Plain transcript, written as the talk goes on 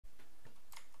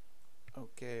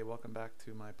Okay, welcome back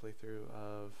to my playthrough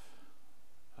of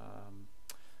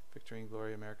Victory and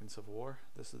Glory American Civil War.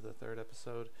 This is the third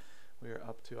episode. We are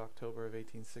up to October of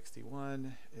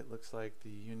 1861. It looks like the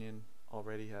Union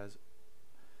already has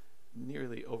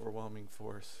nearly overwhelming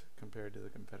force compared to the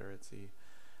Confederacy.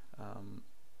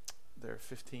 There are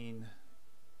 15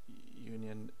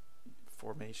 Union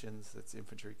formations, that's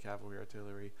infantry, cavalry,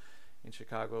 artillery, in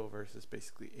Chicago versus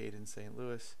basically 8 in St.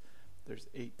 Louis. There's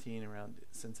 18 around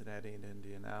Cincinnati and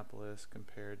Indianapolis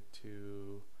compared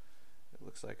to, it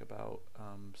looks like about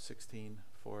 16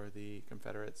 for the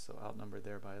Confederates, so outnumbered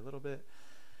there by a little bit.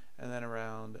 And then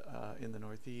around in the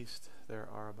Northeast, there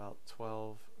are about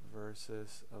 12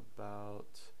 versus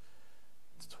about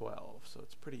 12, so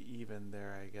it's pretty even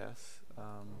there, I guess.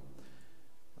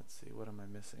 Let's see, what am I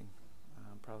missing?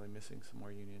 I'm probably missing some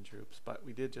more Union troops, but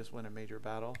we did just win a major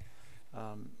battle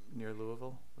near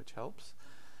Louisville, which helps.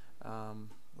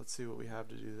 Let's see what we have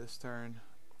to do this turn.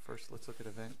 First, let's look at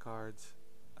event cards.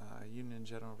 Union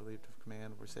General relieved of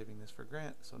command. We're saving this for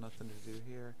Grant, so nothing to do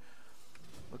here.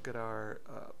 Look at our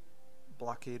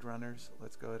blockade runners.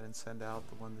 Let's go ahead and send out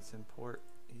the one that's in port.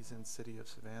 He's in City of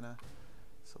Savannah,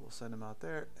 so we'll send him out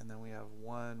there. And then we have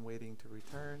one waiting to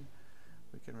return.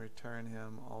 We can return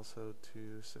him also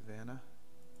to Savannah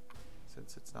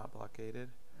since it's not blockaded.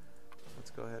 Let's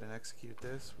go ahead and execute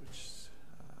this, which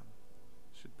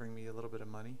should bring me a little bit of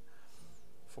money,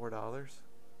 $4.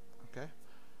 Okay,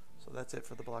 so that's it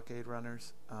for the blockade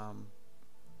runners.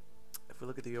 If we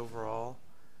look at the overall,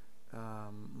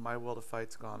 my will to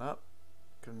fight's gone up.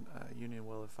 Union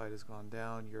will to fight has gone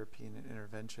down. European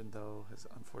intervention, though, has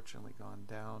unfortunately gone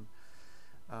down.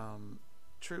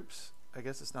 Troops, I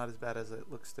guess it's not as bad as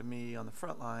it looks to me. On the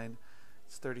front line,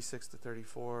 it's 36 to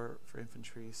 34 for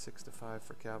infantry, 6 to 5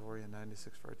 for cavalry, and 9 to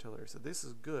 6 for artillery. So this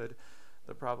is good.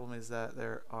 The problem is that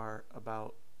there are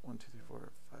about 1, 2, 3,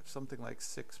 4, 5, something like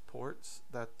 6 ports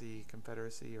that the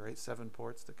Confederacy, or 7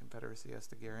 ports the Confederacy has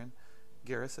to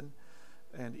garrison,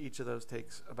 and each of those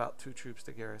takes about 2 troops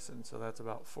to garrison, so that's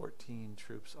about 14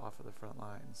 troops off of the front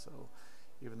line. So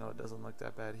even though it doesn't look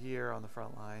that bad here on the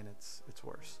front line, it's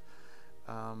worse.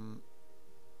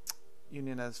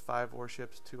 Union has 5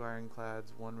 warships, 2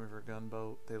 ironclads, 1 river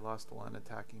gunboat. They lost 1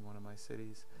 attacking one of my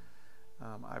cities.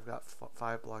 I've got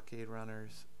 5 blockade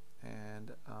runners,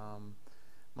 and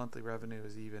monthly revenue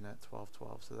is even at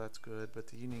 1212, so that's good. But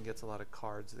the Union gets a lot of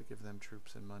cards that give them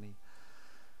troops and money.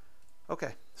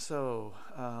 Okay, so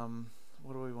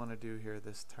what do we want to do here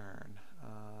this turn?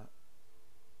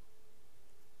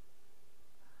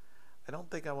 I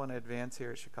don't think I want to advance here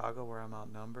at Chicago where I'm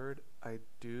outnumbered. I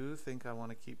do think I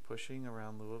want to keep pushing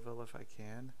around Louisville if I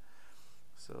can.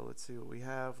 So let's see what we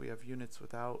have. We have units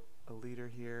without a leader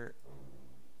here.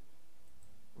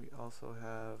 We also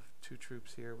have 2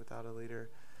 troops here without a leader.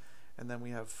 And then we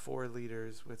have 4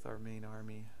 leaders with our main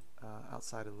army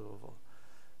outside of Louisville.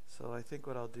 So I think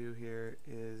what I'll do here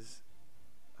is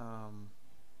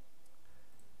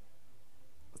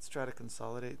let's try to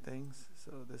consolidate things.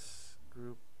 So this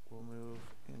group will move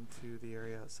into the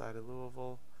area outside of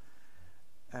Louisville.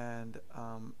 And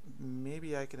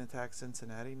maybe I can attack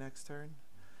Cincinnati next turn.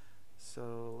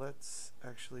 So let's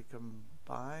actually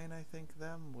combine, I think,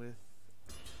 them with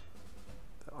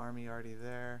the army already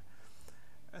there.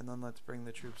 And then let's bring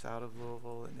the troops out of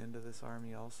Louisville and into this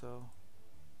army also.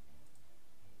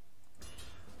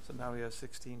 So now we have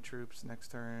 16 troops. Next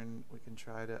turn we can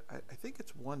try to, I think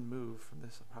it's 1 move from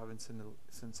this province into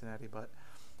Cincinnati, but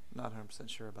I'm not 100%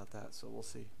 sure about that, so we'll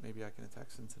see. Maybe I can attack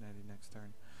Cincinnati next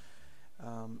turn.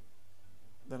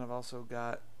 Then I've also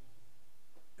got,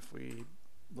 if we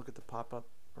look at the pop-up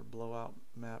or blowout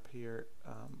map here,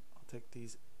 I'll take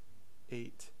these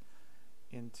 8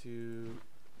 into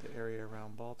the area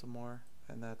around Baltimore,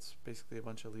 and that's basically a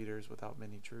bunch of leaders without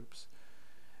many troops.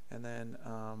 And then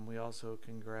we also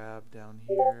can grab down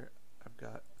here, I've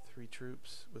got 3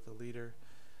 troops with a leader,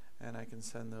 and I can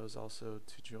send those also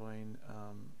to join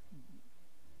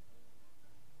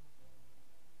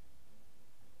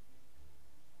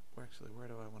actually, where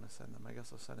do I want to send them? I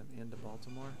guess I'll send them into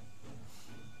Baltimore,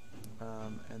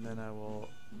 and then I will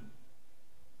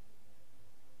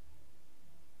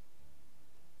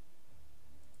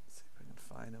see if I can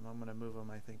find them. I'm going to move them,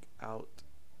 I think, out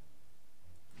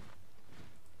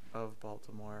of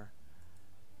Baltimore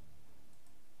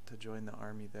to join the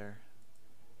army there.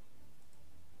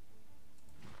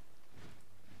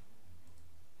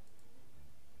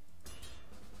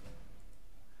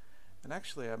 And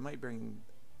actually, I might bring,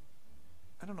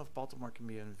 I don't know if Baltimore can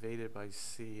be invaded by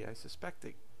sea. I suspect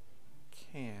it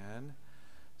can.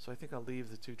 So I think I'll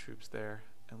leave the 2 troops there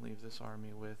and leave this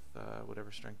army with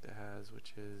whatever strength it has,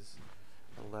 which is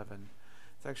 11.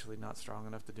 It's actually not strong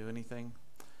enough to do anything.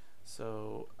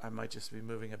 So I might just be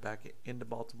moving it back into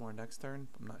Baltimore next turn.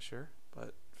 I'm not sure,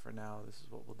 but for now, this is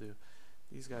what we'll do.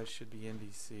 These guys should be in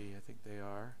DC. I think they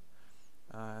are.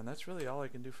 And that's really all I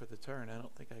can do for the turn. I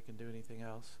don't think I can do anything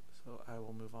else. So I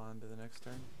will move on to the next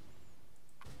turn.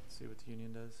 See what the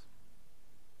Union does.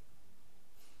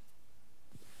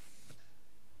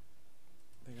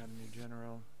 They got a new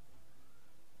general.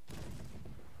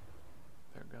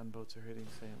 Their gunboats are hitting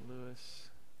St. Louis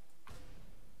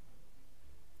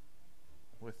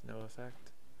with no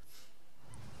effect.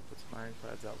 Put some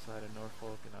ironclads outside of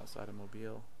Norfolk and outside of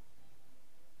Mobile.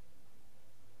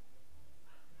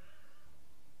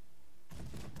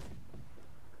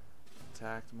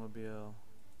 Attacked Mobile,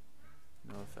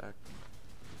 no effect.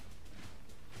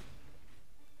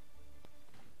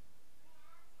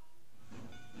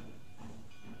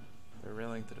 They're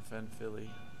willing to defend Philly.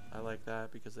 I like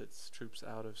that because it's troops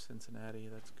out of Cincinnati.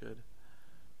 That's good.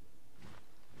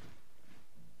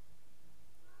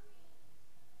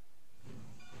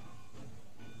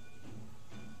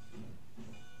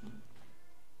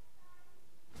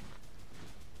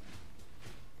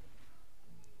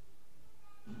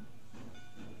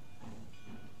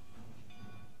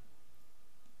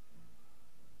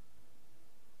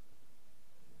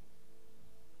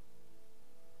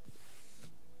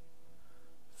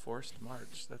 Forced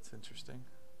march, that's interesting.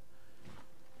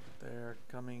 They're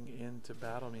coming in to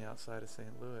battle me outside of St.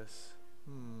 Louis.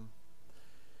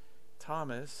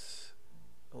 Thomas,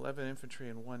 11 infantry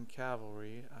and 1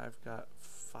 cavalry. I've got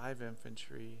 5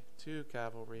 infantry, 2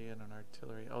 cavalry, and an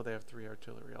artillery. Oh, they have 3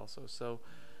 artillery also. So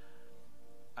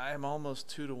I am almost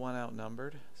 2 to 1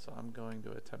 outnumbered, so I'm going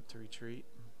to attempt to retreat.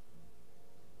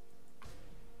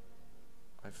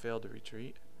 I failed to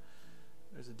retreat.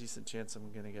 There's a decent chance I'm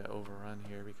going to get overrun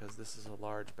here because this is a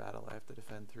large battle. I have to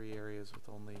defend 3 areas with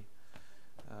only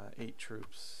 8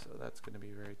 troops, so that's going to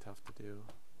be very tough to do.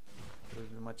 It would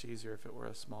have been much easier if it were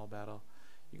a small battle.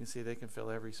 You can see they can fill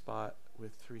every spot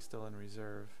with 3 still in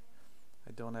reserve.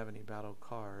 I don't have any battle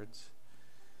cards.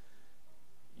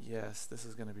 Yes, this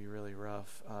is going to be really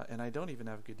rough. And I don't even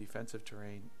have good defensive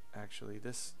terrain, actually.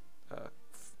 This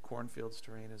cornfields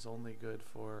terrain is only good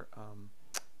for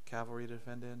cavalry to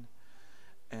defend in.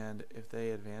 And if they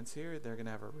advance here, they're going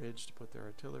to have a ridge to put their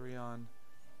artillery on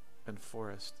and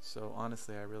forest. So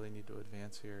honestly, I really need to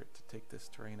advance here to take this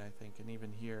terrain, I think. And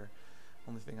even here,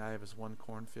 only thing I have is 1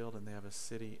 cornfield, and they have a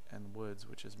city and woods,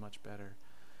 which is much better.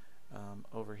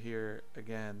 Over here,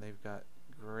 again, they've got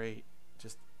great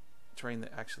just terrain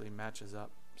that actually matches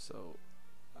up. So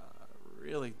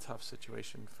really tough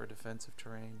situation for defensive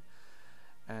terrain.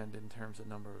 And in terms of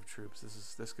number of troops,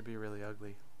 this could be really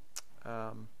ugly.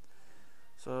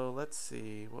 So let's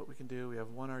see what we can do. We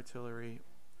have 1 artillery.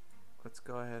 Let's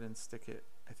go ahead and stick it,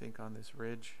 I think, on this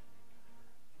ridge.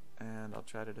 And I'll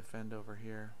try to defend over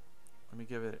here. Let me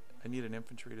give it, I need an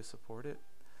infantry to support it.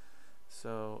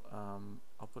 So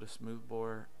I'll put a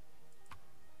smoothbore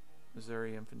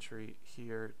Missouri infantry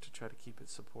here to try to keep it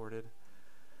supported.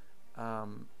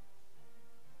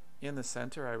 In the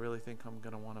center, I really think I'm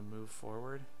going to want to move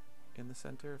forward in the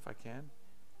center if I can.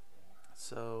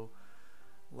 So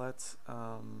let's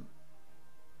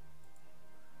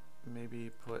maybe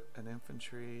put an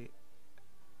infantry,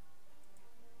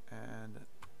 and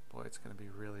boy, it's going to be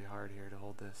really hard here to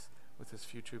hold this with as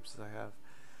few troops as I have.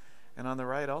 And on the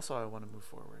right also I want to move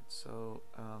forward, so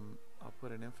I'll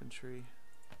put an infantry,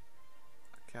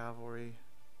 a cavalry,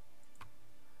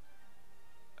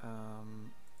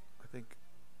 I think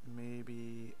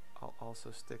maybe I'll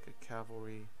also stick a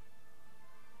cavalry.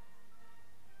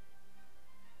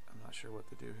 I'm not sure what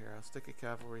to do here. I'll stick a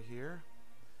cavalry here,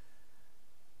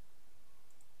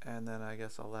 and then I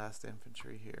guess I'll last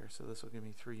infantry here. So this will give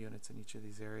me 3 units in each of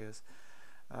these areas.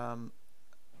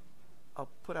 I'll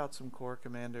put out some corps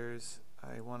commanders.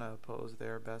 I want to oppose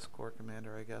their best corps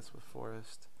commander, I guess, with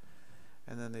Forrest.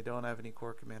 And then they don't have any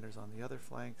corps commanders on the other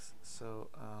flanks, so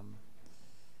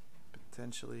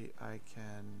potentially I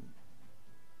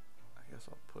guess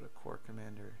I'll put a corps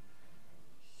commander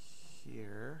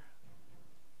here.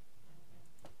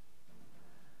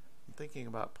 I'm thinking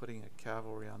about putting a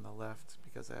cavalry on the left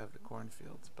because I have the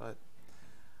cornfields, but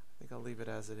I think I'll leave it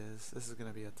as it is. This is going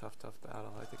to be a tough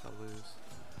battle. I think I'll lose.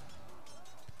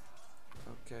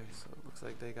 Okay, so it looks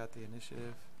like they got the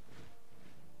initiative.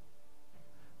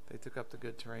 They took up the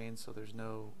good terrain, so there's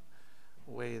no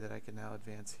way that I can now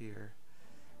advance here.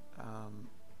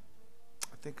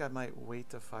 I think I might wait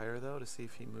to fire, though, to see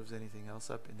if he moves anything else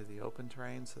up into the open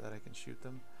terrain so that I can shoot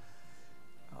them.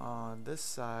 On this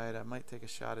side, I might take a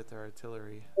shot at their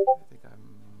artillery. I think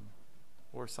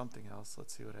or something else.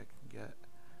 Let's see what I can get.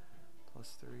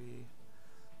 +3.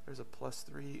 There's a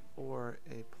 +3 or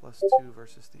a +2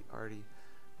 versus the arty.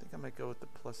 I think I might go with the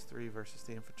 +3 versus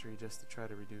the infantry just to try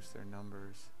to reduce their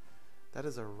numbers. That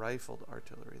is a rifled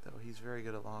artillery though. He's very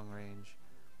good at long range.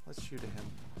 Let's shoot at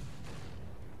him.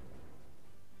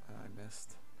 I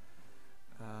missed.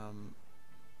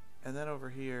 And then over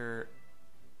here,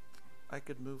 I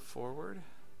could move forward,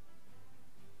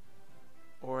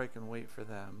 or I can wait for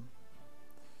them.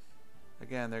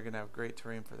 Again, they're going to have great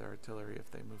terrain for their artillery if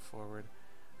they move forward.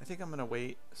 I think I'm going to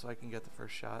wait so I can get the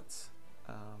first shots.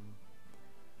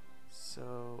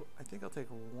 So I think I'll take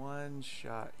one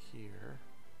shot here.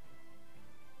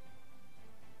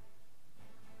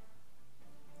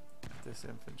 At this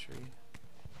infantry.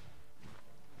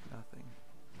 Nothing.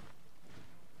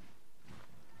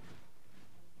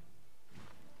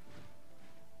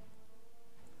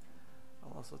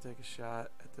 I'll also take a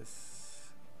shot at this,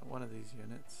 one of these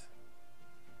units.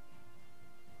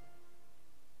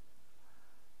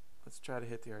 Let's try to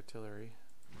hit the artillery.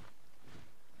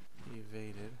 He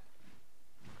evaded.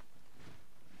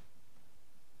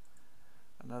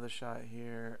 Another shot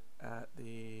here at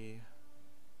the,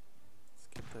 let's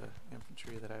get the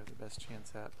infantry that I have the best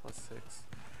chance at, +6.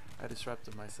 I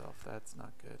disrupted myself, that's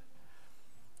not good.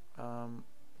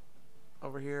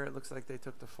 Over here it looks like they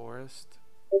took the forest.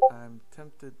 I'm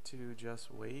tempted to just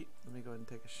wait. Let me go ahead and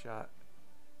take a shot.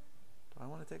 Do I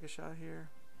want to take a shot here?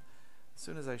 As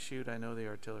soon as I shoot, I know the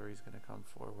artillery is going to come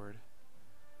forward.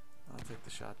 I'll take the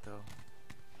shot though.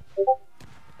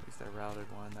 At least I routed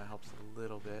one, that helps a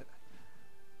little bit.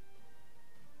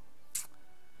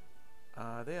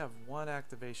 They have one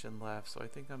activation left, so I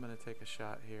think I'm going to take a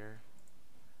shot here.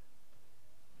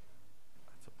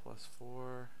 That's a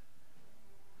 +4,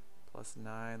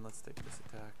 +9. Let's take this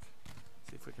attack.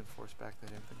 See if we can force back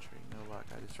that infantry. No luck,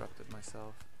 I disrupted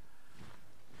myself.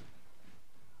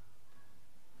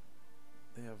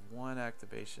 They have one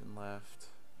activation left.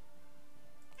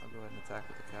 I'll go ahead and attack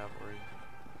with the cavalry.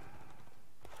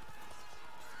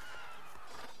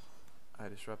 I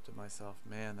disrupted myself.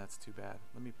 Man, that's too bad.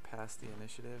 Let me pass the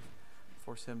initiative,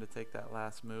 force him to take that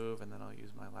last move, and then I'll use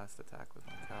my last attack with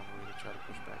my cavalry to try to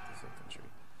push back this infantry.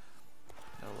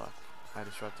 No luck. I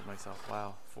disrupted myself.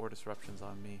 Wow, 4 disruptions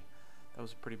on me. That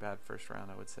was a pretty bad first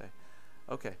round, I would say.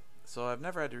 Okay, so I've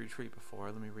never had to retreat before.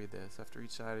 Let me read this. After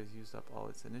each side has used up all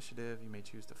its initiative, you may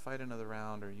choose to fight another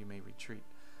round, or you may retreat.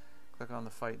 Click on the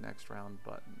Fight Next Round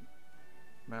button.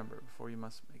 Remember, before you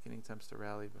must make any attempts to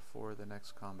rally before the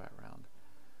next combat round.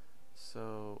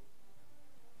 So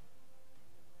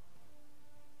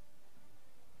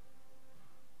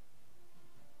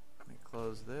let me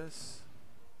close this.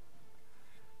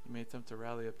 You may attempt to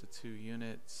rally up to 2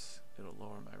 units. It'll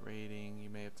lower my rating. You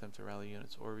may attempt to rally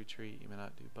units or retreat. You may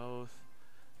not do both.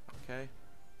 Okay,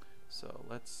 so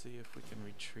let's see if we can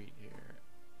retreat here.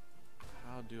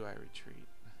 How do I retreat?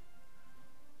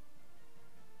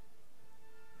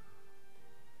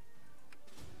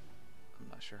 I'm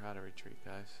not sure how to retreat,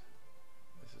 guys.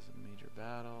 This is a major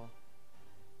battle.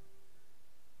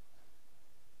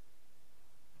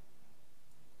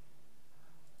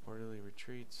 Orderly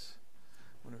retreats.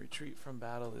 When a retreat from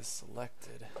battle is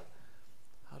selected,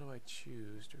 how do I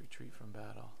choose to retreat from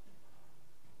battle?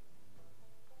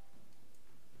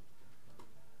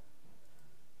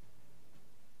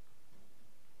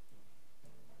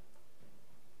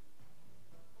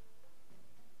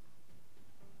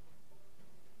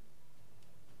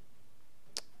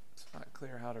 It's not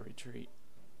clear how to retreat.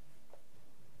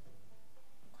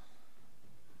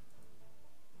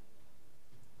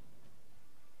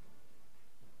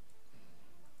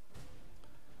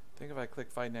 I think if I click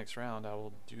Fight Next Round, I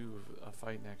will do a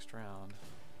Fight Next Round.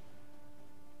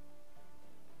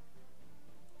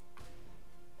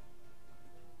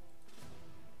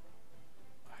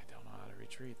 I don't know how to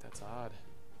retreat. That's odd.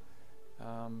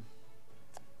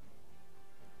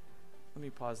 Let me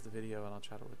pause the video and I'll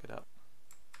try to look it up.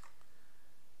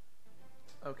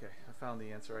 Okay, I found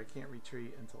the answer. I can't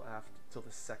retreat until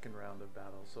the second round of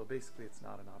battle. So basically, it's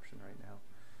not an option right now.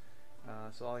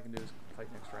 So all I can do is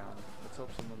fight next round. Let's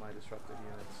hope some of my disrupted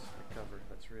units recover.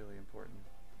 That's really important.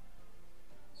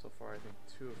 So far I think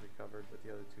 2 have recovered, but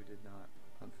the other 2 did not,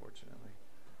 unfortunately.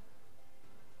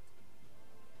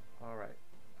 Alright,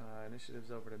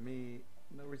 initiative's over to me.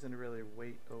 No reason to really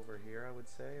wait over here, I would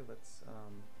say. Let's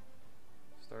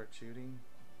start shooting.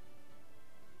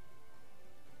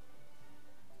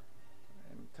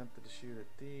 I'm tempted to shoot at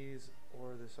these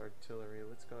or this artillery.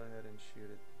 Let's go ahead and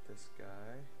shoot at this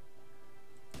guy.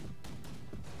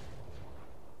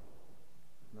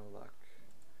 No luck.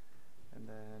 And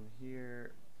then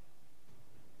here,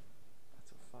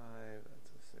 that's a 5, that's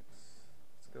a 6.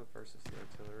 Let's go versus the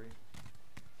artillery.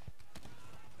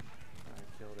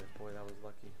 boy, that was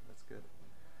lucky. That's good.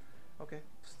 Okay,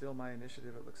 still my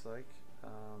initiative, it looks like.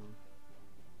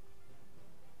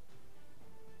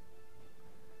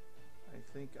 I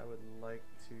think I would like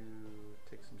to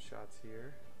take some shots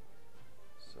here.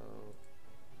 So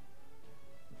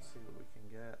let's see what we can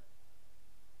get.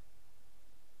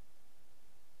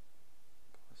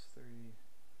 +3,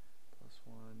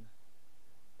 +1,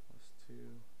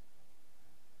 +2.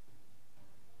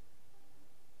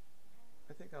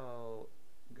 I think I'll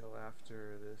go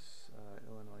after this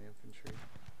Illinois infantry.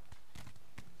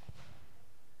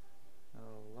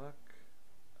 No luck.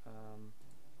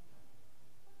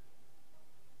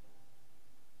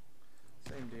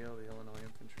 Same deal, the Illinois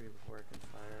infantry before I can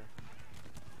fire.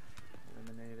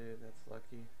 Eliminated, that's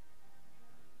lucky.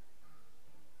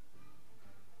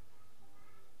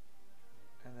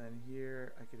 And then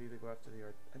here, I could either go after the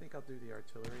I think I'll do the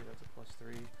artillery, that's a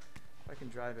 +3. If I can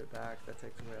drive it back, that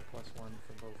takes away a +1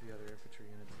 from both the other infantry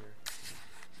units here.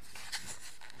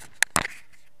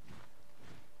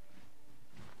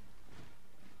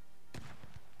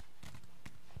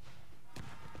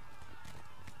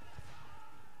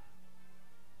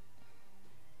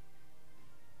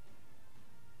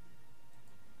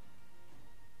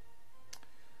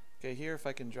 Okay, here if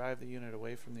I can drive the unit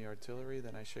away from the artillery,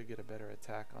 then I should get a better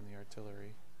attack on the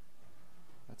artillery.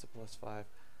 That's a +5.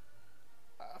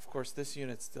 Of course, this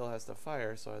unit still has to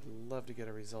fire, so I'd love to get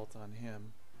a result on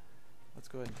him. Let's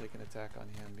go ahead and take an attack on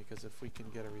him, because if we can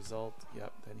get a result,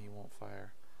 yep, then he won't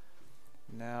fire.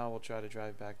 Now we'll try to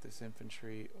drive back this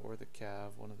infantry or the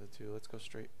cav, one of the two. Let's go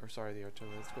straight, or sorry, the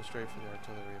artillery. Let's go straight for the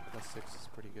artillery. A +6 is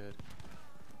pretty good.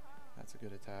 That's a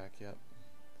good attack, yep.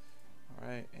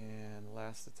 Alright, and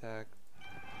last attack,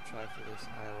 try for this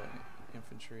Iowa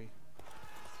infantry.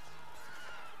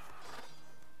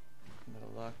 A bit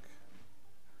of luck,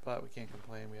 but we can't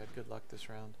complain, we had good luck this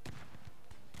round.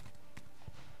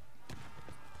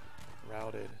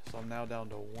 Routed, so I'm now down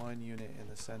to 1 unit in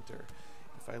the center.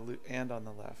 If I and on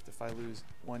the left, if I lose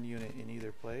 1 unit in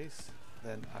either place,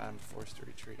 then I'm forced to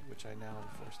retreat, which I now am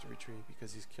forced to retreat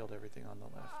because he's killed everything on the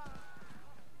left.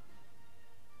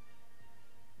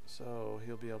 So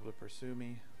he'll be able to pursue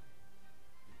me.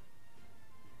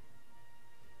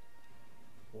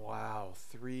 Wow,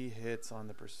 3 hits on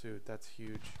the pursuit. That's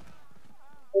huge.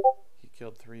 He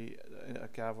killed 3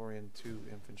 cavalry and 2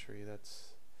 infantry.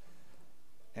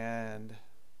 And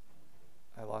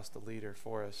I lost the leader,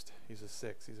 Forrest. He's a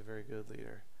 6. He's a very good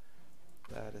leader.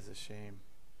 That is a shame.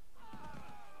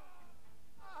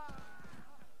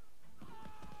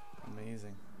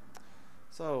 Amazing.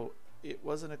 So it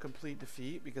wasn't a complete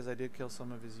defeat because I did kill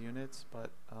some of his units, but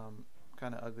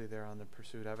kind of ugly there on the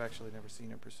pursuit. I've actually never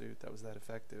seen a pursuit that was that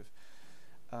effective.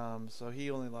 So he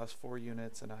only lost 4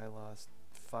 units and I lost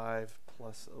 5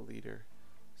 plus a leader.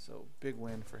 So big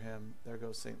win for him. There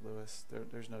goes St. Louis.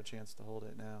 There's no chance to hold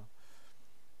it now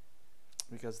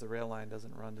because the rail line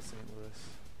doesn't run to St. Louis.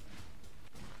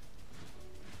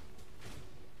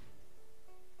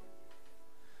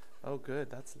 Oh good,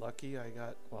 that's lucky. I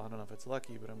got, well, I don't know if it's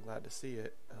lucky, but I'm glad to see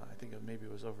it. I think maybe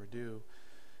it was overdue.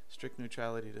 Strict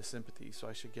neutrality to sympathy, so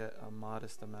I should get a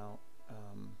modest amount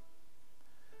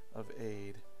of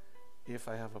aid if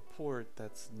I have a port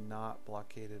that's not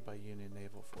blockaded by Union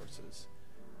naval forces,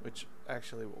 which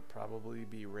actually will probably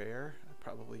be rare.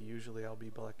 Usually I'll be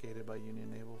blockaded by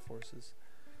Union naval forces.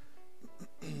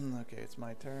 Okay, it's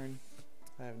my turn.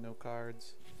 I have no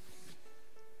cards.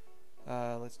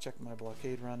 Let's check my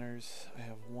blockade runners. I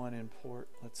have 1 in port.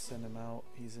 Let's send him out.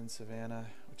 He's in Savannah,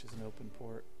 which is an open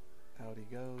port. Out he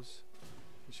goes.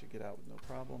 He should get out with no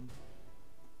problem.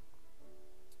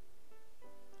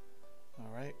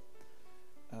 Alright.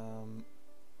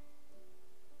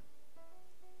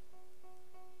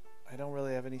 I don't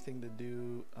really have anything to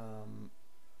do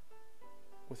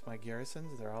with my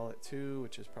garrisons. They're all at 2,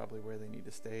 which is probably where they need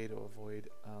to stay to avoid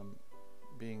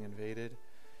being invaded.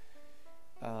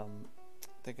 I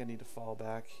think I need to fall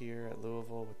back here at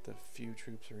Louisville with the few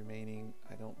troops remaining.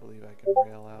 I don't believe I can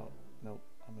rail out. Nope,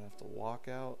 I'm gonna have to walk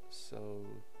out. So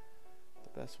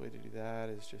the best way to do that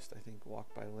is just, I think,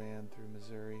 walk by land through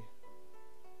Missouri.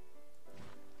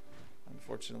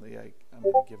 Unfortunately, I'm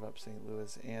gonna give up St.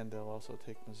 Louis, and they'll also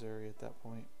take Missouri at that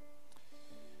point.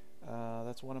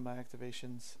 That's one of my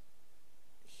activations.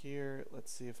 Here,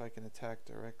 let's see if I can attack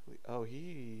directly. Oh,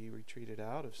 he retreated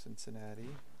out of Cincinnati.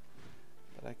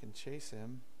 But I can chase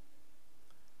him.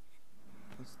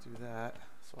 Let's do that.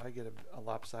 So I get a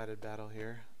lopsided battle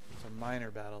here. It's a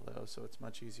minor battle though, so it's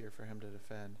much easier for him to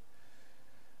defend.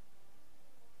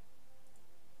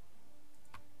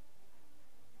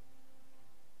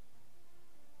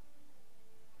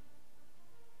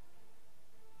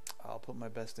 I'll put my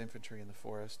best infantry in the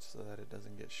forest so that it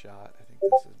doesn't get shot. I think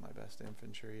this is my best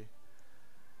infantry.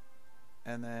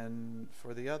 And then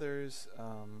for the others,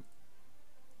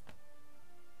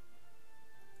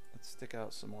 let's stick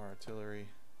out some more artillery.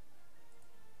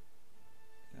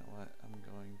 You know what? I'm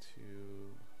going to...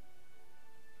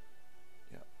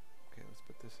 Yep. Okay, let's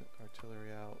put this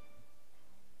artillery out.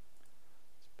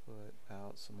 Let's put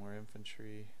out some more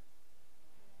infantry.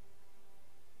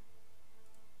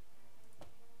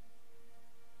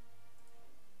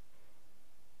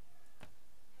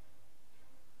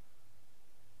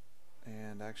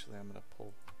 And actually I'm going to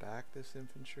pull back this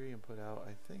infantry and put out,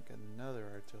 I think, another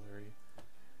artillery. I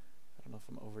don't know if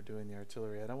I'm overdoing the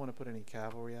artillery. I don't want to put any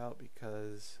cavalry out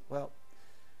because, well,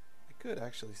 I could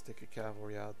actually stick a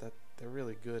cavalry out. They're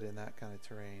really good in that kind of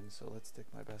terrain, so let's stick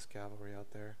my best cavalry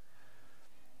out there.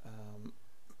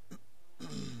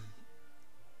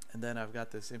 And then I've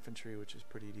got this infantry, which is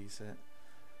pretty decent.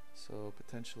 So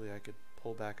potentially I could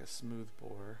pull back a smooth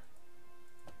bore,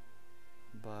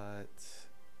 but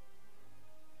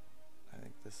I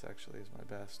think this actually is my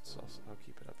best, so I'll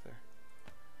keep it up there.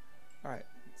 Alright,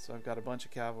 so I've got a bunch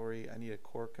of cavalry. I need a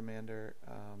corps commander.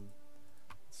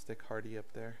 Stick Hardy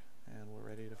up there, and we're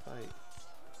ready to fight.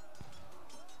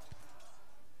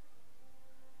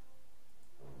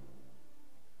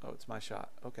 Oh, it's my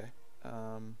shot. Okay.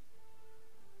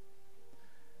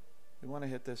 We want to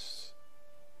hit this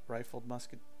rifled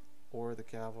musket or the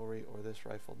cavalry or this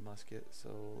rifled musket, so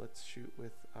let's shoot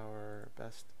with our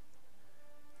best.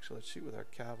 Actually, let's shoot with our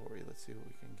cavalry. Let's see what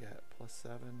we can get.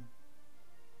 +7,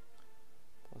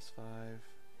 +5,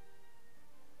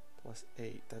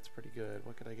 +8. That's pretty good.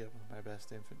 What could I get with my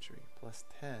best infantry?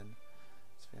 +10.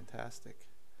 It's fantastic.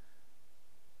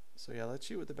 So yeah, let's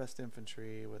shoot with the best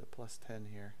infantry with a +10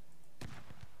 here.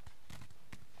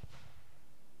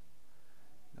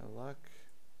 No luck.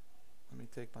 Let me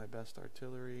take my best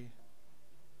artillery.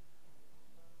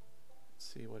 Let's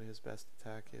see what his best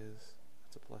attack is.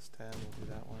 It's a +10. We'll do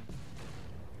that one.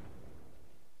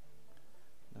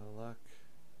 No luck.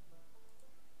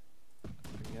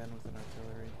 Again with an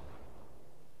artillery.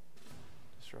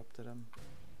 Disrupted him.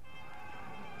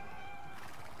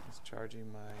 He's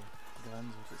charging my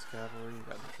guns with his cavalry.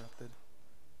 Got disrupted.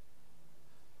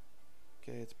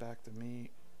 Okay, it's back to me.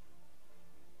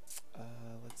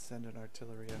 Let's send an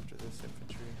artillery after this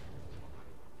infantry.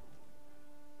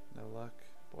 No luck.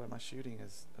 Boy, my shooting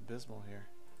is abysmal here.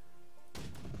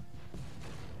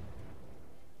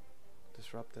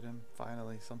 Disrupted him.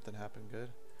 Finally, something happened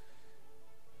good.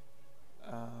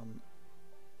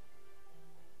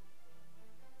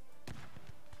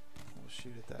 We'll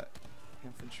shoot at that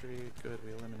infantry. Good,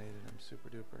 we eliminated him. Super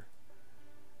duper.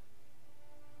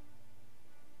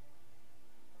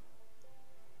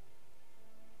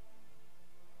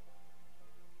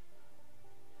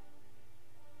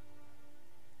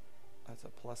 That's a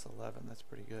 +11. That's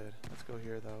pretty good. Let's go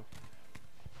here though.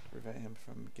 Prevent him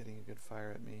from getting a good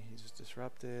fire at me. He's just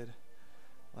disrupted.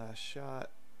 Last shot.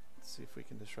 Let's see if we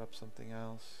can disrupt something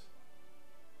else.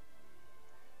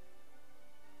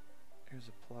 Here's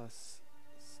a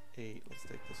 +8. Let's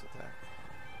take this attack.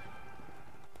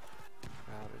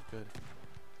 Crowded. Good.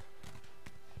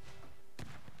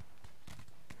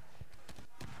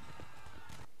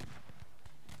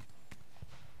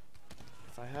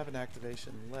 If I have an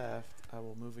activation left, I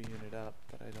will move a unit up,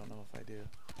 but I don't know if I do.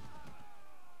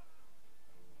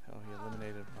 Oh, he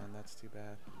eliminated one. That's too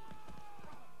bad.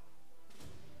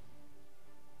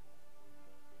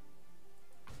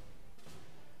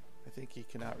 I think he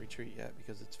cannot retreat yet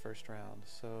because it's first round.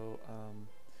 So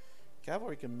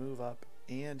cavalry can move up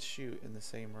and shoot in the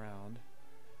same round.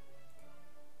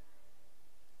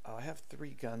 Oh, I have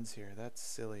 3 guns here. That's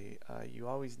silly. You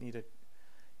always need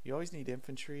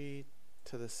infantry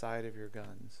to the side of your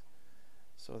guns.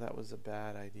 So that was a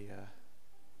bad idea.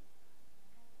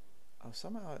 Oh,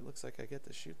 somehow it looks like I get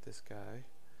to shoot this guy.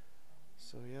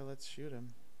 So yeah, let's shoot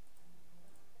him.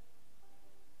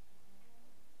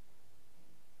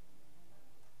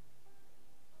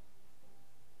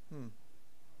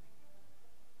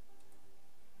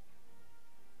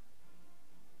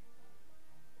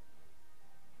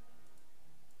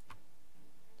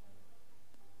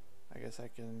 I guess I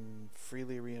can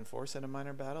freely reinforce in a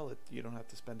minor battle. You don't have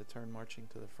to spend a turn marching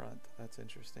to the front. That's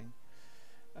interesting.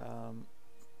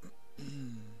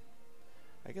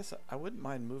 I guess I wouldn't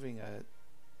mind moving a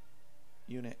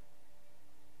unit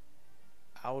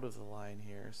out of the line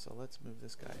here. So let's move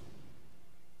this guy.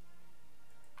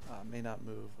 May not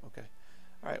move. Okay.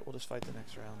 Alright, we'll just fight the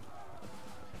next round.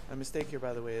 My mistake here,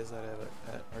 by the way, is that I have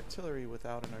an artillery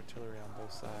without an artillery on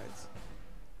both sides.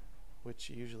 which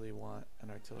you usually want an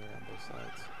artillery on both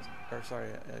sides, or sorry,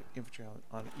 infantry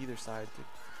on either side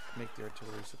to make the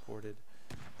artillery supported.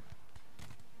 I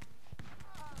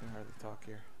can hardly talk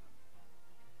here.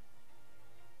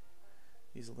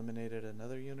 He's eliminated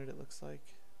another unit, it looks like.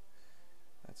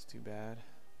 That's too bad.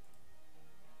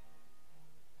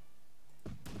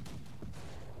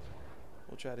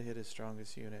 We'll try to hit his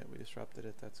strongest unit. We disrupted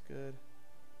it, that's good.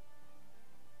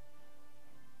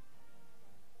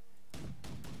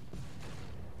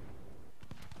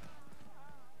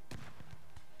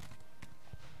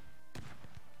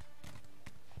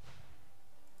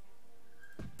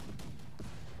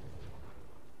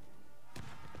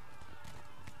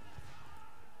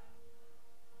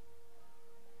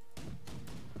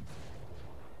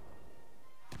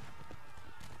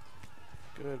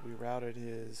 Good, we routed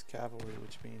his cavalry,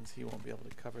 which means he won't be able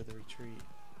to cover the retreat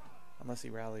unless he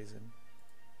rallies him.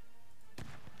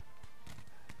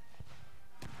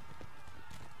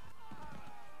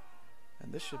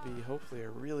 And this should be hopefully a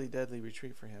really deadly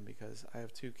retreat for him because I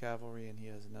have 2 cavalry and he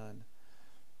has none.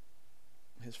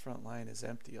 His front line is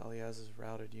empty, all he has is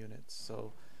routed units,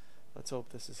 so let's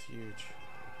hope this is huge.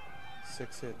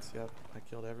 6 hits, yep, I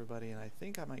killed everybody, and I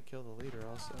think I might kill the leader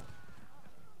also.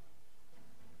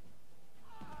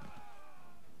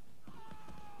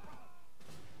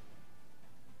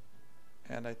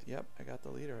 And yep, I got the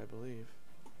leader, I believe.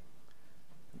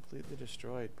 Completely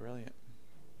destroyed, brilliant.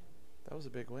 That was a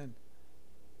big win.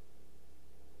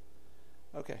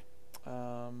 Okay,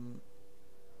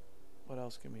 what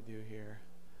else can we do here?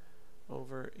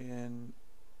 Over in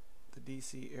the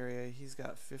DC area, he's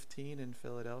got 15 in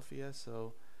Philadelphia,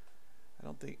 so I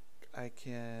don't think I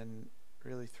can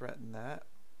really threaten that.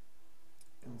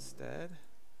 Instead,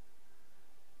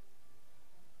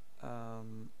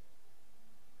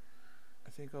 I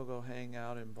think I'll go hang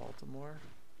out in Baltimore.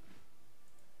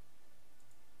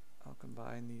 I'll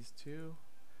combine these two.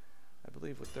 I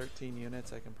believe with 13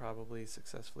 units I can probably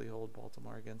successfully hold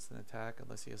Baltimore against an attack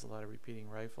unless he has a lot of repeating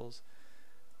rifles.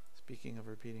 Speaking of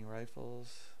repeating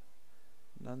rifles,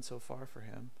 none so far for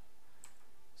him,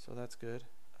 so that's good.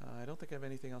 I don't think I have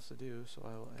anything else to do, so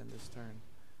I will end this turn.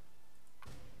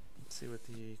 Let's see what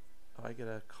the... oh, I get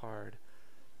a card.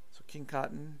 So King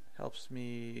Cotton helps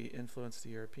me influence the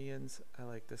Europeans. I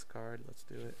like this card. Let's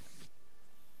do it.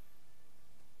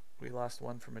 We lost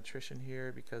 1 from attrition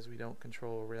here because we don't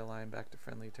control a rail line back to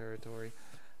friendly territory.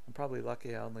 I'm probably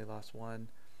lucky I only lost 1.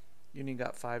 Union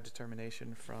got 5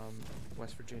 determination from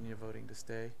West Virginia voting to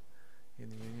stay in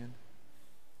the Union.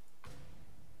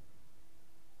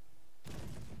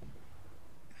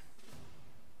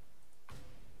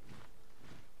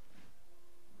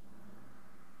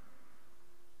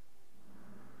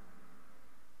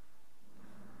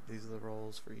 These are the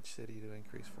rolls for each city to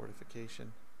increase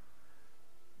fortification.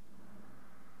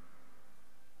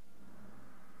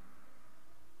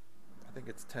 I think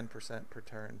it's 10% per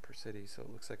turn per city, so it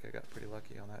looks like I got pretty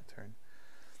lucky on that turn.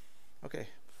 Okay,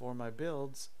 for my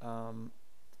builds,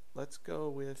 let's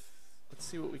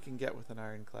see what we can get with an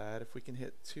ironclad. If we can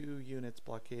hit 2 units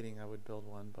blockading, I would build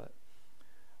one, but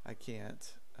I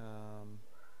can't.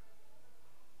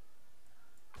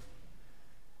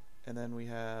 And then we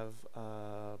have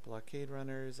blockade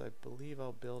runners. I believe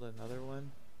I'll build another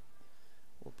one.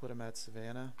 We'll put them at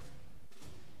Savannah.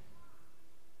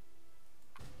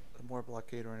 The more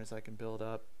blockade runners I can build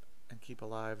up and keep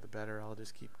alive, the better. I'll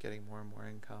just keep getting more and more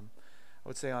income. I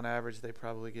would say on average they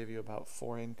probably give you about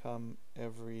 4 income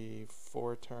every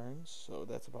 4 turns, so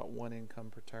that's about 1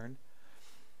 income per turn,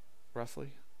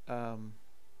 roughly.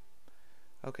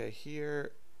 Okay,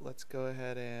 here let's go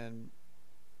ahead and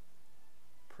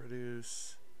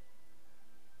produce...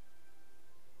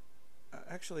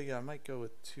 actually, yeah, I might go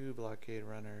with 2 blockade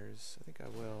runners. I think I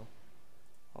will.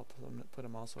 I'll put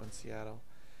them also in Seattle.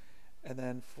 And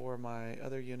then for my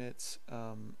other units,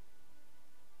 I'm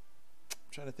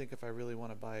trying to think if I really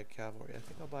want to buy a cavalry. I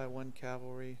think I'll buy 1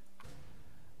 cavalry.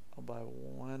 I'll buy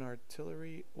 1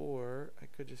 artillery, or I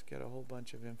could just get a whole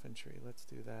bunch of infantry. Let's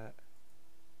do that.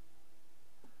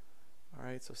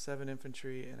 Alright, so 7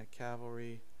 infantry and a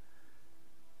cavalry.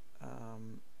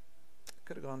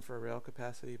 Could have gone for a rail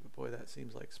capacity, but boy, that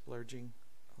seems like splurging.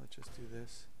 Let's just do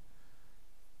this.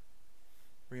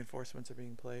 Reinforcements are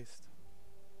being placed.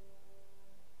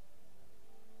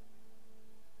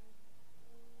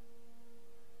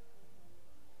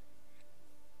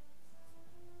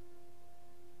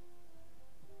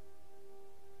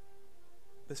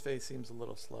 This phase seems a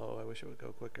little slow. I wish it would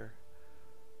go quicker.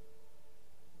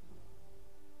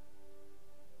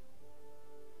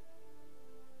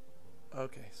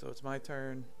 Okay, so it's my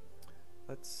turn.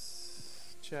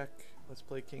 Let's check. Let's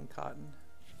play King Cotton.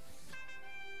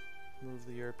 move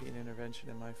the European intervention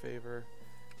in my favor,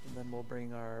 and then we'll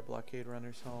bring our blockade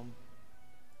runners home.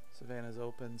 Savannah's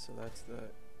open, so that's the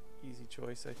easy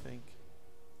choice, I think.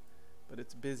 But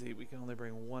it's busy. We can only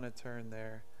bring one a turn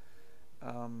there.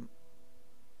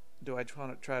 Do I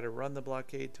try to run the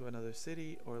blockade to another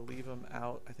city or leave them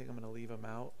out? I think I'm going to leave them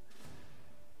out.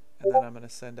 And then I'm going to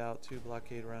send out 2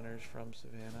 blockade runners from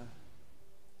Savannah.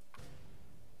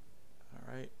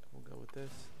 Alright, we'll go with this.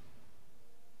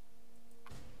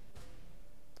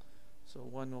 So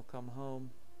 1 will come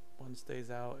home, 1 stays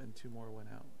out, and 2 more went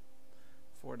out.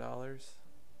 $4.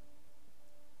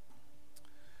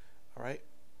 Alright,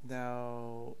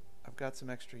 now I've got some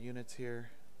extra units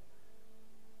here.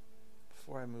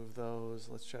 Before I move those,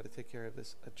 let's try to take care of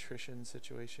this attrition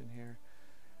situation here.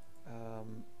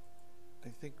 I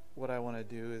think what I want to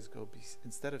do is go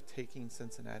instead of taking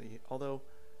Cincinnati, although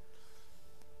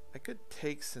I could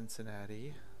take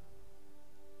Cincinnati.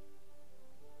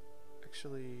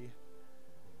 Actually,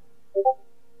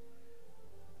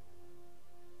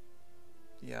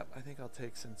 yeah, I think I'll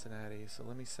take Cincinnati. So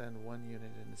let me send 1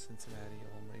 unit into Cincinnati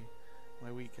only,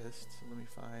 my weakest. So let me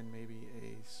find maybe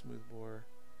a smoothbore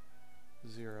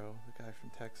 0, the guy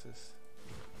from Texas.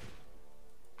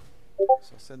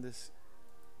 So I'll send this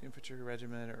infantry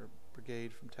regiment or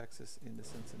brigade from Texas into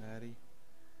Cincinnati.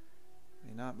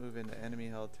 May not move into enemy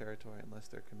held territory unless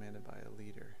they're commanded by a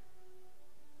leader.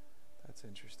 That's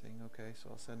interesting. Okay, so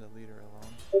I'll send a leader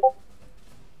along.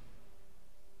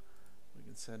 We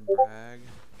can send Bragg.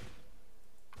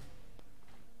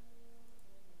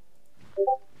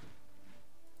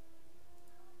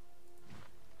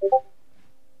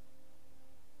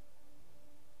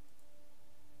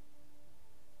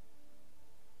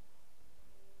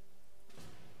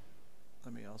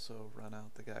 Let me also run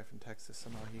out the guy from Texas.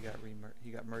 Somehow he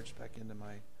got merged back into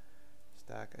my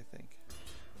stack, I think.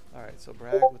 All right, so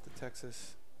Bragg with the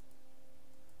Texas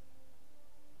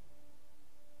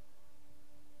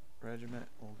regiment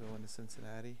will go into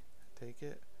Cincinnati, take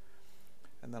it,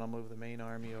 and then I'll move the main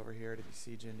army over here to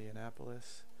besiege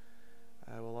Indianapolis.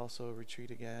 I will also retreat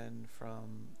again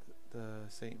from the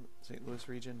St. Louis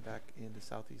region back into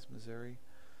southeast Missouri.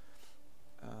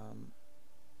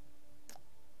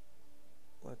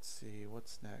 Let's see,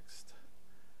 what's next?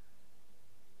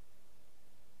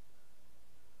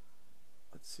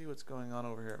 Let's see what's going on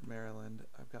over here at Maryland.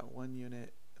 I've got 1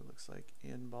 unit, it looks like,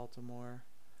 in Baltimore.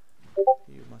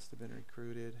 He must have been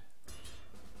recruited.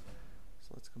 So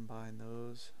let's combine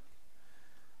those.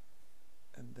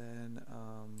 And then,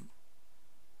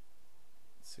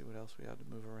 let's see what else we have to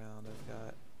move around. I've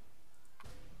got...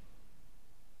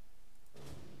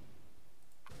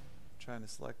 trying to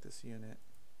select this unit.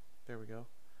 There we go.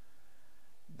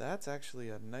 That's actually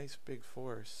a nice big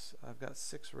force. I've got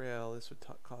 6 rail. This would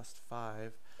cost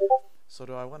 5. So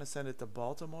do I want to send it to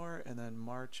Baltimore and then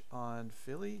march on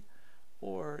Philly?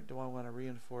 Or do I want to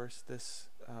reinforce this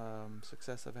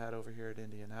success I've had over here at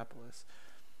Indianapolis?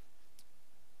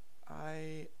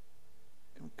 I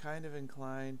am kind of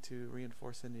inclined to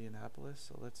reinforce Indianapolis,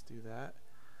 so let's do that.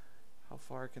 How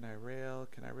far can I rail?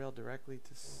 Can I rail directly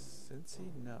to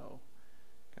Cincy? No.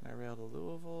 Can I rail to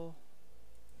Louisville?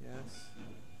 Yes.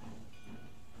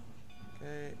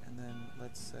 Okay, and then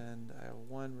let's send, I have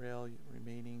 1 rail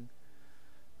remaining,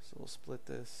 so we'll split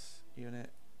this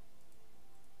unit.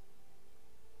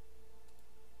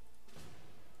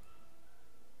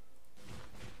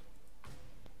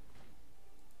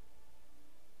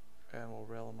 And we'll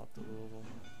rail them up to Louisville.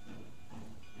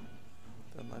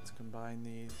 Then let's combine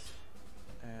these,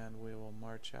 and we will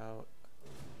march out.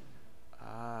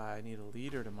 Ah, I need a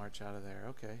leader to march out of there.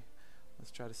 Okay,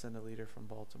 let's try to send a leader from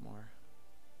Baltimore.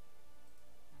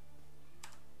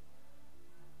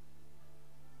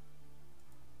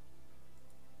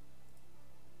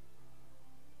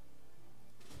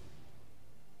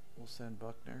 We'll send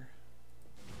Buckner.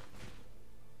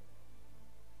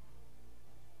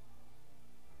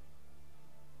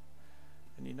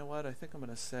 And you know what? I think I'm going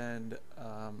to send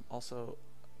also...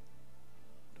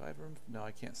 Do I have room? No,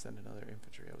 I can't send another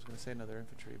infantry. I was going to say another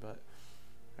infantry, but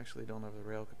I actually don't have the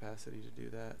rail capacity to do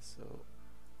that, so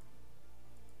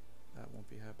that won't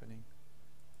be happening.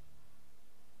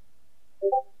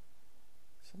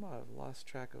 Somehow I've lost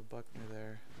track of Buckner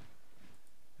there.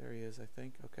 There he is, I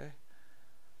think. Okay.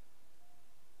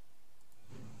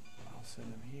 I'll send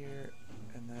him here,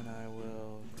 and then I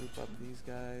will group up these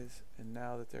guys, and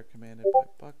now that they're commanded by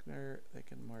Buckner, they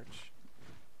can march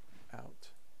out.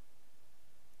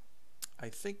 I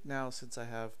think now, since I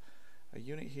have a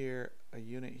unit here, a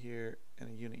unit here, and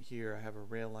a unit here, I have a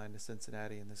rail line to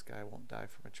Cincinnati, and this guy won't die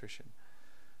from attrition.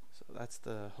 So that's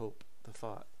the hope, the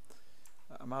thought.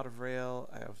 I'm out of rail.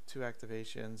 I have 2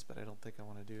 activations, but I don't think I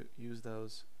want to use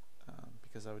those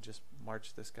because I would just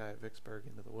march this guy at Vicksburg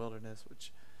into the wilderness,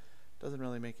 which doesn't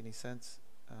really make any sense.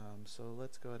 So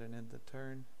let's go ahead and end the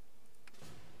turn.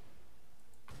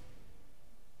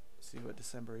 See what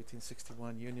December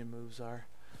 1861 Union moves are.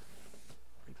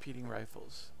 Repeating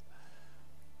rifles.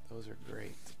 Those are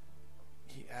great.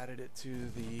 He added it to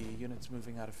the units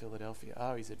moving out of Philadelphia.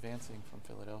 Oh, he's advancing from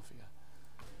Philadelphia.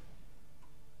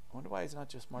 I wonder why he's not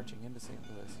just marching into St.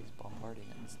 Louis. He's bombarding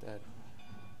it instead.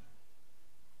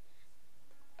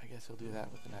 I guess he'll do that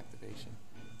with an activation.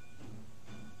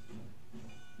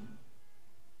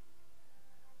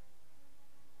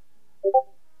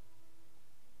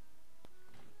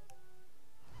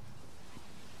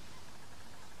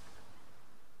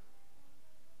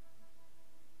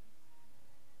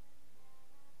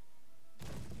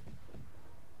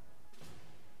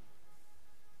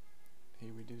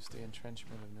 Reduced the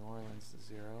entrenchment of New Orleans to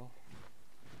 0.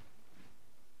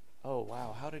 Oh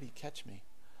wow, how did he catch me?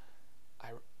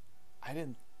 I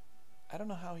don't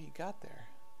know how he got there.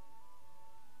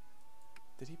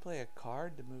 Did he play a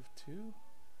card to move 2?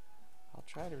 I'll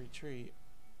try to retreat.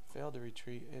 Failed to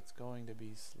retreat. It's going to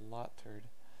be slaughtered.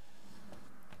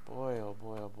 Boy, oh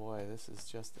boy, oh boy, this is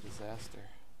just a disaster.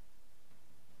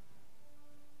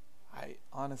 I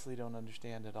honestly don't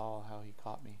understand at all how he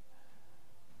caught me.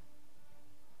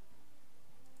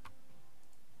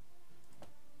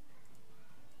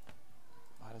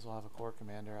 Might as well have a corps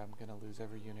commander. I'm going to lose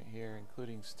every unit here,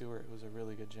 including Stuart, who's a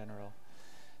really good general.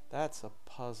 That's a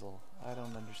puzzle. I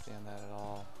don't understand that at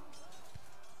all.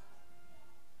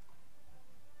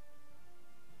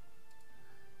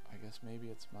 I guess maybe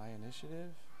it's my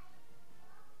initiative?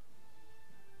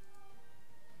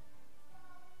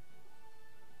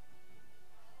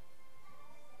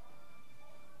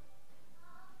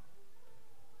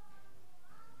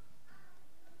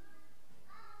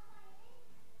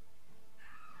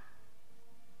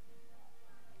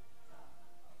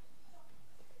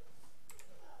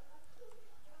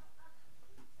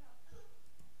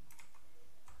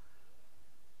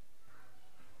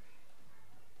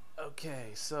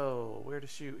 Okay, so where to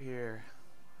shoot here?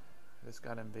 I just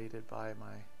got invaded by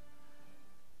my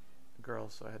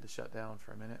girls, so I had to shut down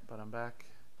for a minute, but I'm back.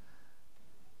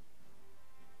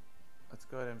 Let's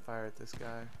go ahead and fire at this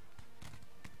guy.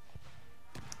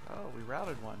 Oh, we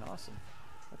routed one. Awesome.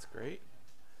 That's great.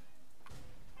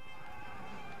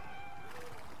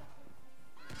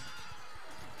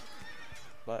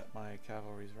 But my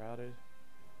cavalry's routed.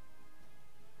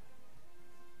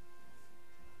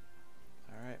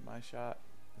 Alright, my shot.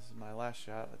 This is my last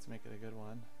shot. Let's make it a good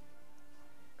one.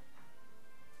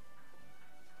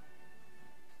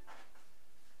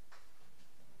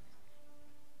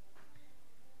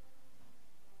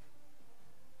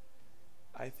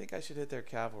 I think I should hit their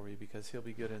cavalry because he'll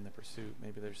be good in the pursuit.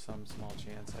 Maybe there's some small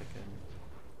chance I can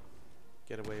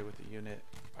get away with the unit.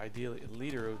 Ideally, a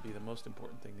leader would be the most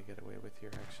important thing to get away with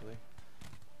here, actually.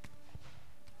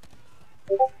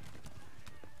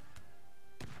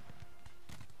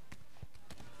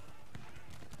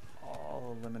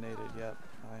 All eliminated. Yep,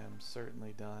 I am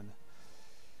certainly done.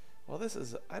 Well, this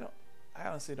is I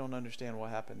honestly don't understand what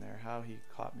happened there. How he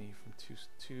caught me from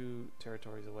two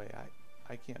territories away.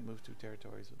 I can't move 2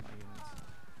 territories with my units.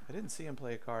 I didn't see him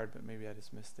play a card, but maybe I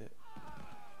just missed it.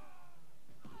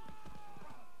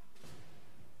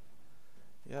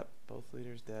 Yep, both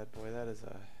leaders dead. Boy, that is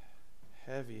a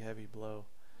heavy, heavy blow.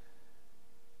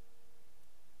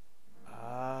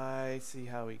 I see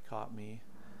how he caught me.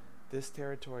 This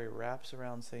territory wraps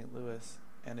around St. Louis,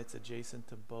 and it's adjacent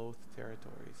to both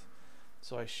territories.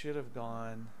 So I should have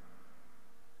gone...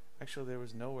 Actually, there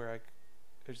was nowhere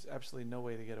there's absolutely no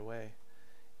way to get away.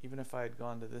 Even if I had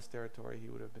gone to this territory, he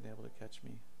would have been able to catch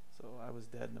me. So I was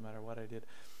dead no matter what I did.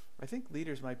 I think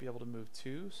leaders might be able to move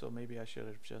 2, so maybe I should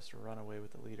have just run away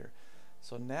with the leader.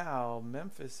 So now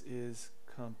Memphis is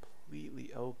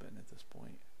completely open at this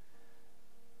point.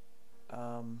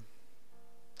 Let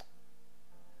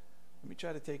me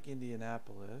try to take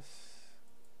Indianapolis,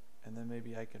 and then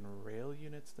maybe I can rail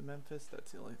units to Memphis.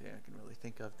 That's the only thing I can really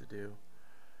think of to do.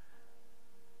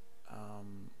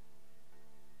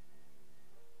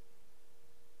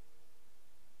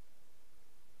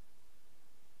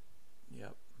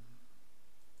 Yep.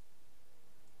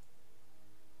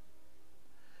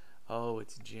 Oh,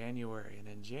 it's January, and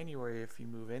in January, if you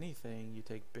move anything, you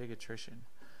take big attrition.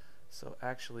 So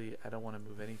actually, I don't want to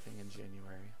move anything in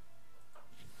January.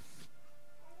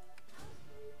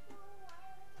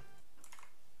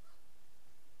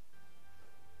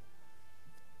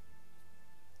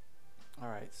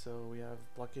 Alright, so we have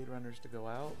blockade runners to go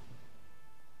out.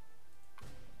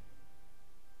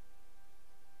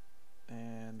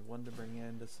 one to bring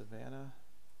into Savannah.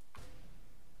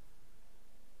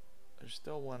 There's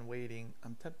still one waiting.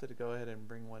 I'm tempted to go ahead and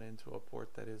bring one into a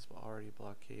port that is already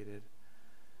blockaded,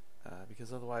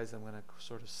 because otherwise I'm going to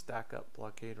sort of stack up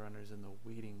blockade runners in the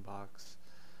waiting box.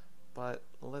 But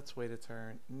let's wait a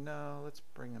turn. No, let's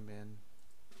bring them in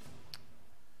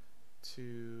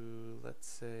to, let's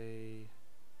say,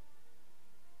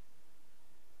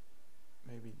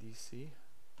 maybe DC.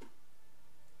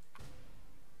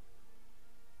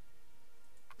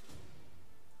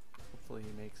 Hopefully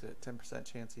he makes it. 10%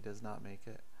 chance he does not make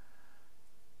it.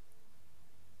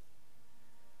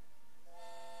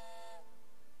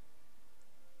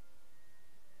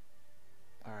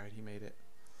 Alright, he made it.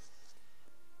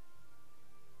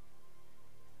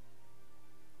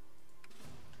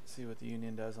 See what the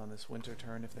Union does on this winter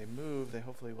turn. If they move, they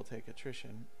hopefully will take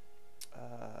attrition.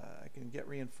 I can get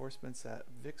reinforcements at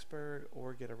Vicksburg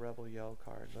or get a rebel yell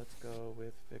card. Let's go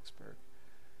with Vicksburg.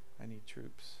 I need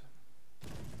troops.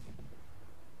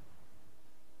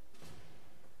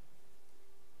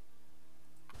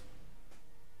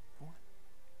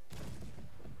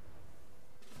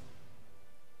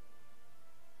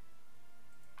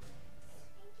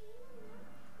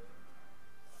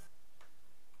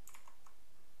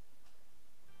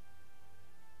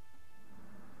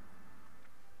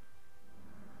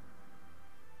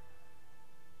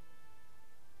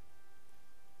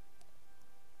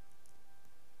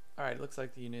 Alright, looks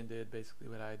like the Union did basically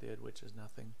what I did, which is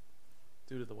nothing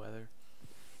due to the weather.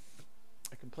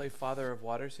 I can play Father of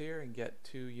Waters here and get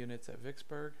 2 units at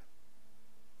Vicksburg,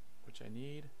 which I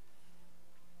need.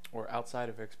 Or outside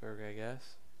of Vicksburg, I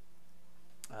guess.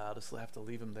 I'll just have to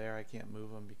leave them there. I can't move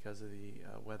them because of the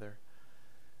weather.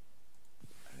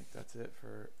 I think that's it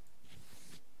for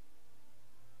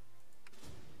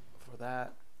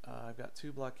that. I've got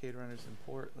 2 blockade runners in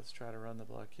port. Let's try to run the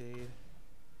blockade.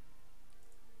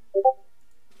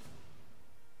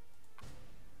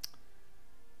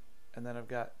 And then I've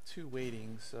got 2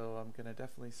 waiting, so I'm going to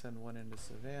definitely send one into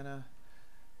Savannah.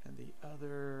 And the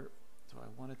other, do I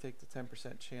want to take the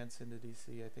 10% chance into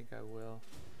DC? I think I will.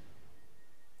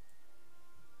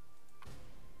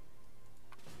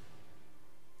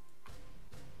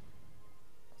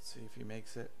 Let's see if he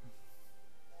makes it.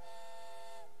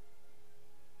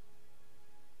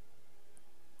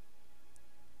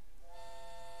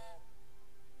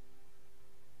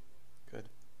 Good.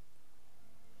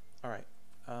 All right.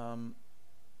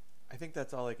 I think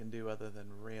that's all I can do other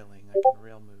than railing. I can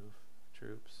rail move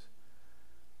troops.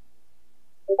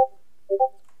 Let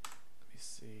me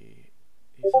see.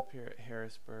 He's up here at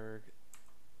Harrisburg.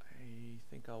 I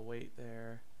think I'll wait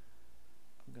there.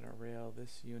 I'm going to rail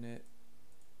this unit.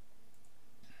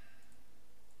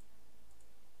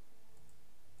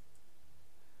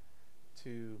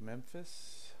 To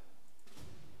Memphis.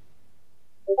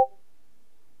 Oh,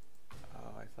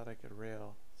 I thought I could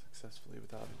rail successfully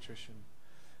without attrition,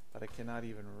 but I cannot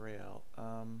even rail.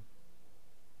 No,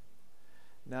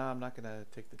 I'm not going to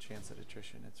take the chance at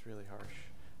attrition. It's really harsh.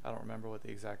 I don't remember what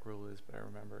the exact rule is, but I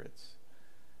remember it's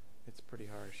pretty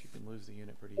harsh. You can lose the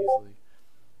unit pretty easily.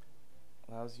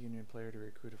 Allows the Union player to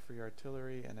recruit a free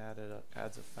artillery and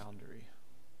adds a foundry.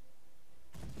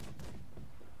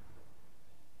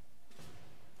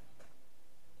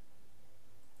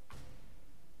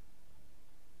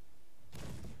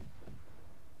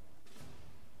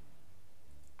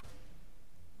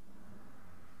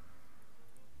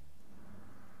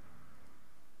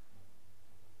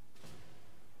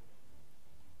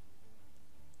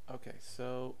 Okay,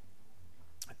 so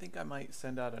I think I might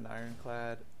send out an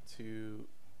ironclad to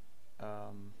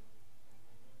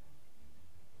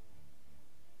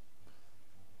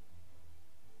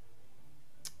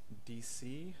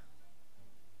DC.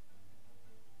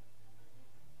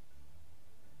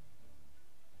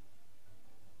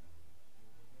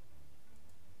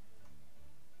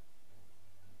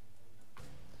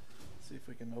 See if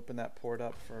we can open that port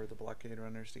up for the blockade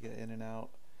runners to get in and out.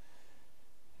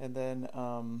 And then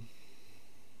I'll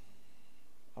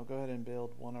go ahead and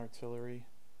build 1 artillery.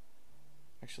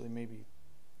 Actually, maybe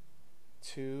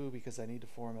 2, because I need to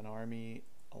form an army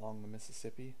along the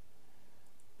Mississippi.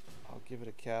 I'll give it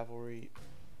a cavalry.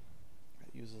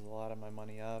 It uses a lot of my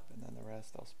money up, and then the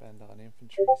rest I'll spend on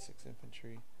infantry, 6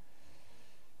 infantry.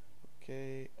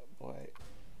 Okay, boy,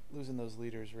 losing those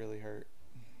leaders really hurt.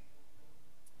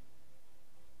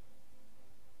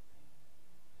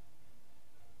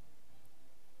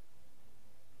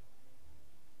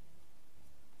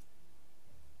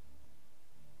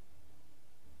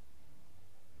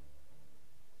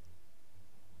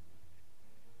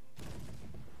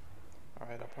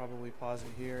 Alright, I'll probably pause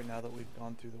it here now that we've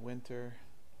gone through the winter.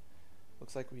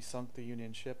 Looks like we sunk the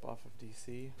Union ship off of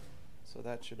D.C., so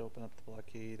that should open up the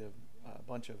blockade of a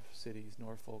bunch of cities,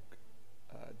 Norfolk,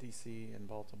 D.C., and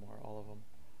Baltimore, all of them.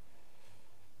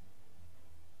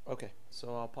 Okay,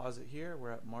 so I'll pause it here.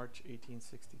 We're at March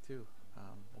 1862.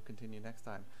 We'll continue next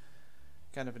time.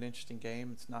 Kind of an interesting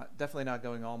game. It's definitely not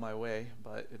going all my way,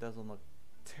 but it doesn't look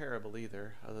terrible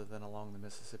either, other than along the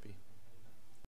Mississippi.